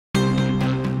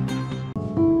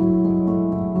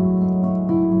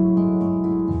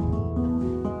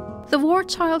War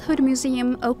Childhood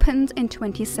Museum opened in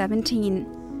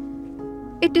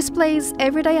 2017. It displays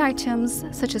everyday items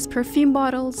such as perfume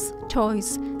bottles,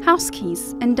 toys, house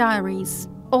keys, and diaries.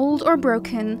 Old or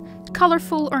broken,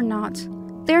 colorful or not,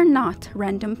 they're not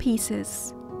random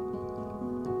pieces.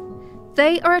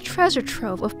 They are a treasure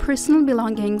trove of personal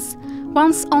belongings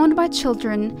once owned by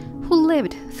children who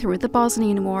lived through the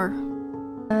Bosnian War.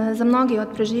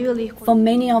 For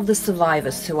many of the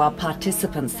survivors who are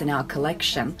participants in our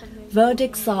collection,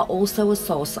 verdicts are also a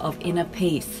source of inner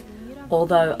peace,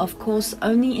 although of course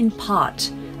only in part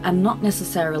and not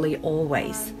necessarily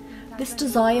always. This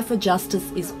desire for justice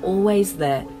is always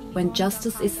there when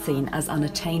justice is seen as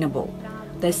unattainable.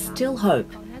 There's still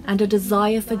hope and a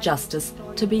desire for justice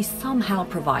to be somehow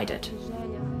provided.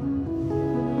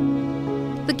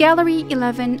 The Gallery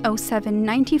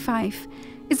 110795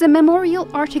 is a memorial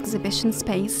art exhibition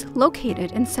space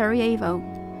located in Sarajevo.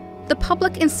 The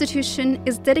public institution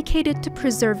is dedicated to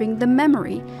preserving the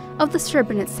memory of the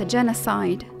Srebrenica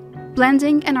genocide.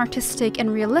 Blending an artistic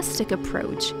and realistic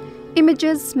approach,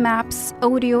 images, maps,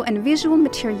 audio and visual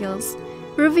materials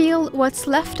reveal what's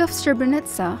left of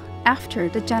Srebrenica after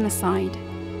the genocide.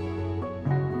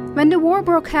 When the war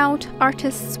broke out,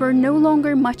 artists were no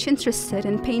longer much interested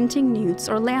in painting nudes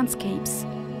or landscapes.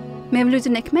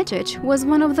 Mevludin Ekmecic was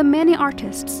one of the many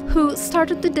artists who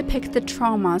started to depict the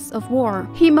traumas of war.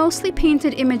 He mostly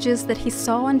painted images that he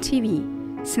saw on TV,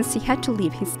 since he had to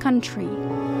leave his country.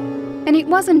 And it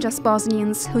wasn't just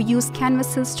Bosnians who used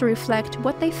canvases to reflect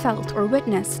what they felt or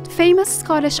witnessed. Famous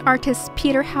Scottish artist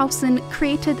Peter Howson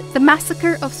created The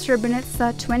Massacre of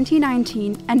Srebrenica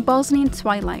 2019 and Bosnian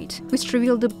Twilight, which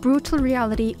revealed the brutal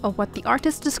reality of what the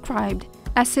artist described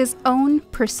as his own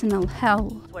personal hell.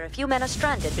 Where a few men are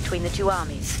stranded between the two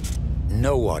armies.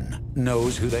 No one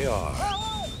knows who they are.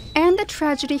 And the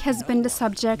tragedy has been the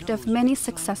subject of many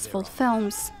successful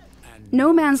films.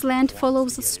 No Man's Land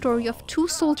follows the story of two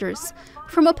soldiers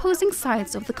from opposing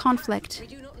sides of the conflict.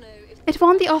 It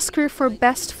won the Oscar for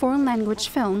Best Foreign Language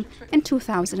Film in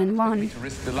 2001. To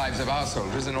risk the lives of our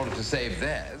soldiers in order to save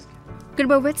theirs.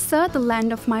 Grbovica, The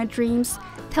Land of My Dreams,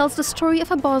 tells the story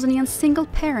of a Bosnian single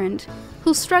parent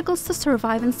who struggles to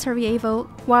survive in Sarajevo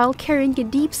while carrying a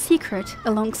deep secret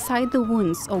alongside the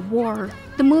wounds of war.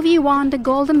 The movie won the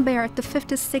Golden Bear at the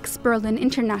 56th Berlin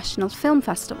International Film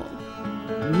Festival.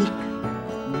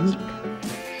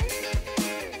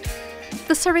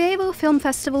 The Sarajevo Film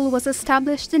Festival was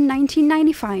established in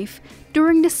 1995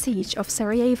 during the siege of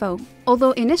Sarajevo.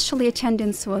 Although initially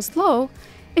attendance was low,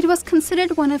 it was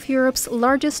considered one of Europe's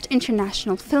largest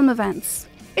international film events.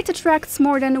 It attracts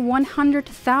more than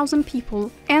 100,000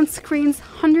 people and screens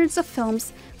hundreds of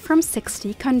films from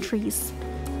 60 countries.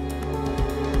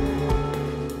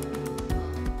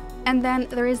 And then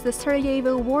there is the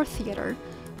Sarajevo War Theatre,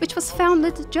 which was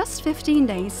founded just 15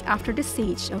 days after the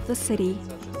siege of the city.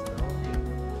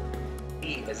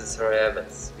 We, as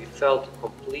Sarajevans, we felt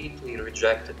completely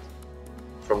rejected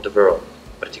from the world,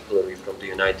 particularly from the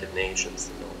United Nations.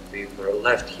 We were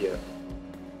left here.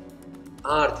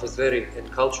 Art was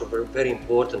and culture were a very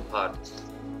important part.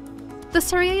 The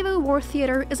Sarajevo War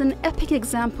Theatre is an epic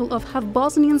example of how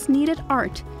Bosnians needed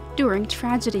art during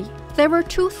tragedy. There were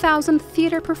 2,000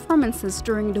 theatre performances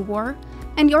during the war,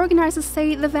 and the organizers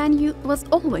say the venue was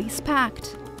always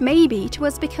packed. Maybe it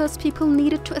was because people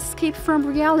needed to escape from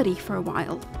reality for a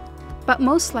while. But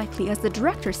most likely, as the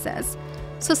director says,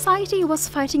 society was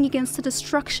fighting against the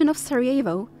destruction of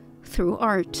Sarajevo through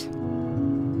art.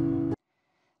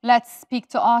 Let's speak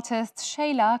to artist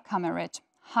Sejla Kameric.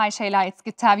 Hi Sejla, it's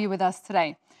good to have you with us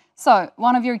today. So,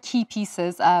 one of your key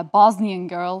pieces, Bosnian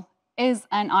Girl, is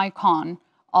an icon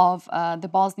of the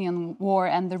Bosnian War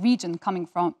and the region coming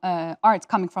from, art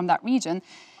coming from that region.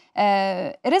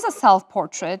 It is a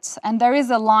self-portrait, and there is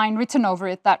a line written over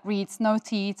it that reads, "No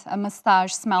teeth, a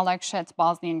mustache, smell like shit,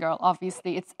 Bosnian girl."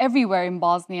 Obviously, it's everywhere in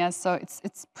Bosnia, so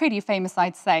it's pretty famous,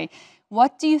 I'd say.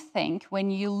 What do you think when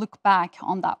you look back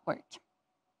on that work?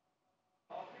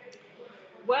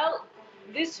 Well,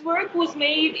 this work was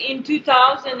made in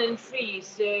 2003,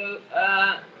 so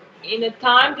in a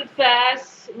time that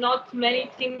passed, not many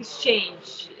things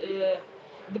changed.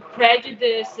 The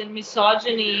prejudice and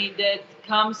misogyny that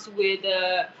comes with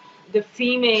the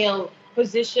female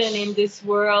position in this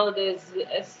world is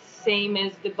as same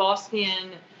as the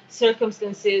Bosnian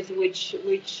circumstances in which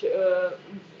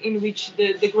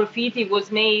the graffiti was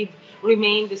made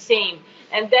remain the same.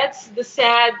 And that's the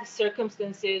sad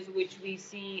circumstances which we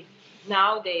see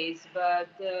nowadays. But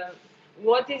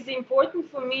what is important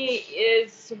for me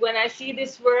is when I see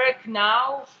this work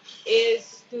now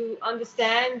is to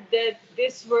understand that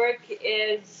this work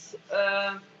is,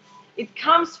 it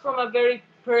comes from a very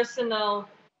personal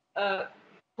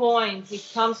point.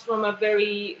 It comes from a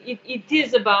very, it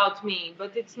is about me,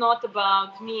 but it's not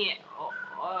about me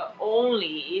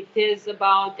only. It is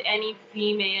about any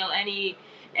female,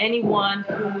 anyone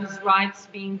whose rights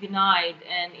being denied,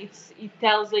 and it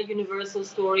tells a universal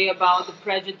story about the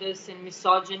prejudice and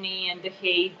misogyny and the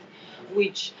hate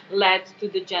which led to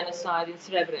the genocide in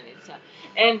Srebrenica.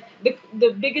 And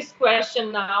the biggest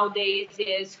question nowadays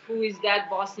is, who is that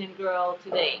Bosnian girl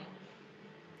today?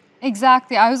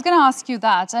 Exactly. I was going to ask you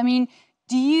that. I mean,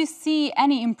 do you see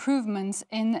any improvements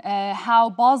in how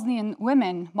Bosnian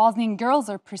women, Bosnian girls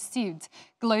are perceived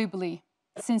globally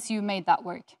since you made that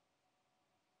work?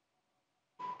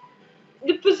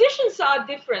 The positions are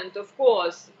different, of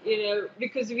course,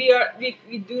 because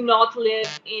we do not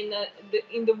live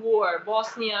in the war.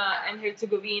 Bosnia and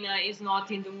Herzegovina is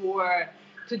not in the war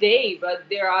today, but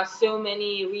there are so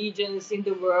many regions in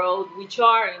the world which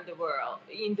are in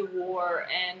the war,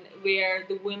 and where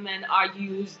the women are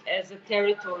used as a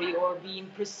territory, or being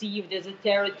perceived as a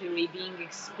territory, being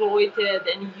exploited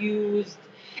and used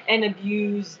and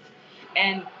abused,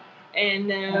 and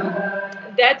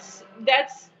that's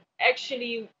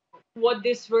actually what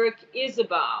this work is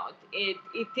about. It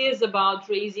is about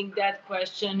raising that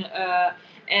question,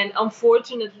 and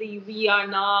unfortunately, we are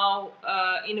now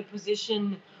in a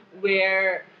position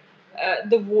where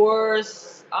the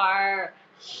wars are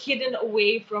hidden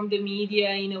away from the media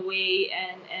in a way,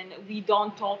 and we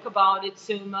don't talk about it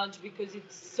so much because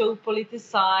it's so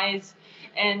politicized,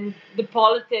 and the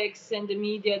politics and the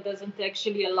media doesn't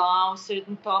actually allow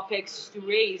certain topics to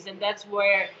raise, and that's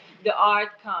where the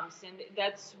art comes. And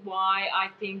that's why I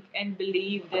think and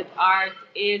believe that art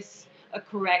is a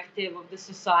corrective of the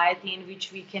society in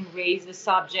which we can raise the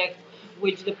subject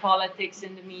which the politics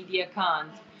and the media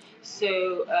can't.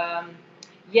 So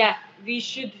yeah, we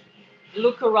should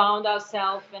look around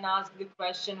ourselves and ask the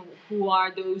question, who are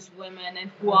those women,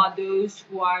 and who are those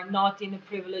who are not in a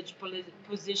privileged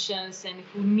positions and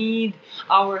who need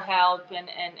our help,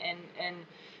 and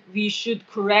we should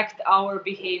correct our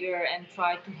behavior and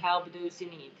try to help those in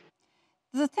need.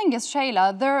 The thing is,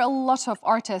 Sejla, there are a lot of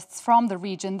artists from the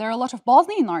region. There are a lot of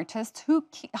Bosnian artists who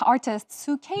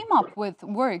came up with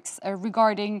works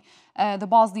regarding the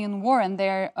Bosnian War and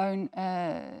their own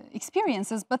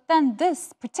experiences. But then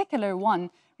this particular one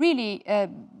really,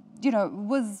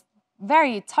 was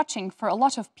very touching for a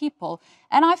lot of people.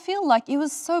 And I feel like it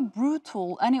was so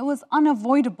brutal and it was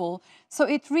unavoidable. So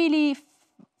it really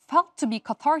felt to be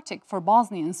cathartic for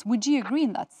Bosnians. Would you agree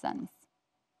in that sense?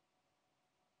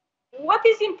 What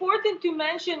is important to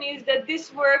mention is that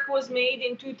this work was made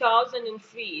in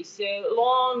 2003, so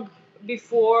long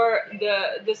before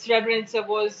the Srebrenica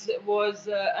was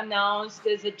announced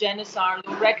as a genocide,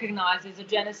 or recognized as a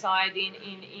genocide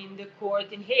in the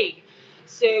court in Hague.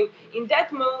 So in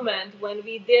that moment, when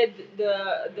we did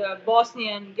the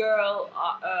Bosnian girl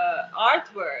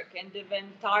artwork, and when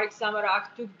Tarik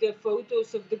Samarak took the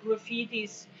photos of the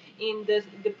graffitis in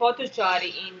the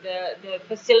Potocari, in the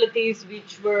facilities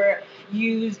which were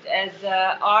used as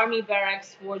army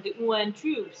barracks for the UN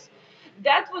troops,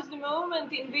 that was the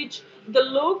moment in which the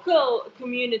local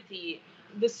community,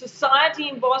 the society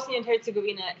in Bosnia and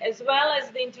Herzegovina, as well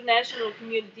as the international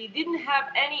community, didn't have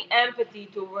any empathy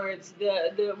towards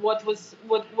what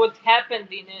happened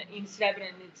in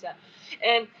Srebrenica,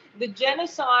 and the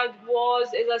genocide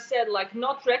was, as I said, like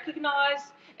not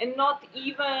recognized and not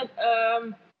even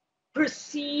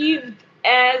perceived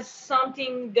as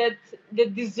something that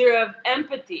deserve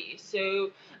empathy.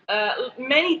 So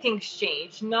many things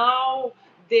change now.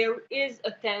 There is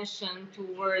attention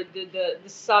toward the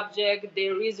subject.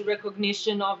 There is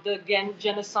recognition of the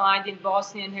genocide in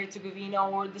Bosnia and Herzegovina,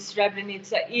 or the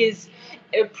Srebrenica is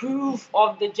a proof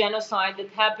of the genocide that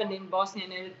happened in Bosnia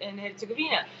and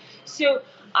Herzegovina. So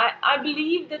I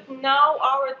believe that now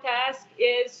our task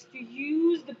is to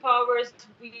use the powers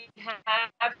we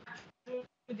have through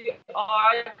the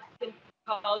art and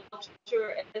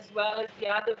culture, as well as the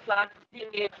other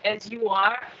platforms, as you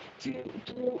are, to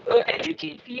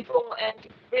educate people and to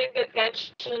bring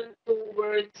attention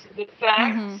towards the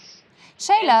facts.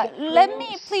 Sejla, let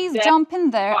me please jump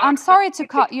in there. I'm sorry to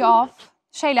cut you off.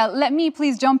 Sejla, let me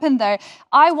please jump in there.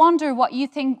 I wonder what you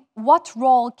think, what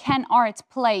role can art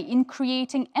play in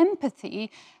creating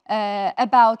empathy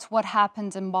about what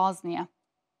happened in Bosnia?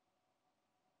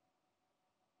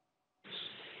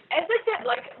 As I said,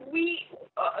 like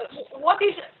what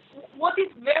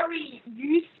is very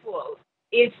useful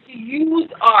is to use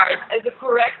art as a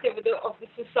corrective of the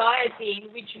society, in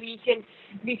which we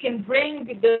can bring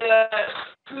the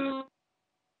truths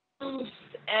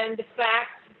and the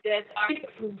facts that are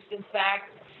proofs and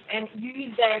facts, and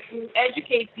use them to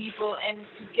educate people and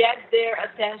to get their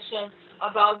attention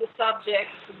about the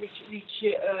subjects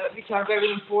which are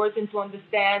very important to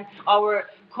understand our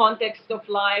context of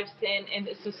lives and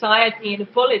the society and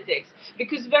the politics.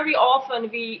 Because very often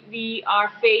we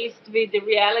are faced with the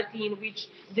reality in which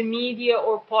the media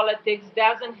or politics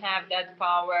doesn't have that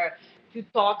power to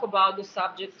talk about the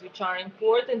subjects which are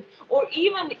important, or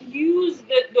even use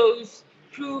those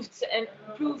proofs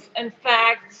and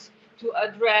facts to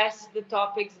address the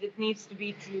topics that needs to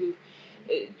be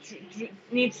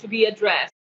needs to be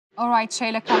addressed. All right,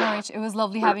 Sejla Kameric, it was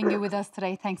lovely having you with us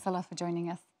today. Thanks a lot for joining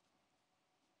us.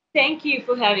 Thank you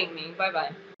for having me. Bye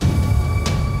bye.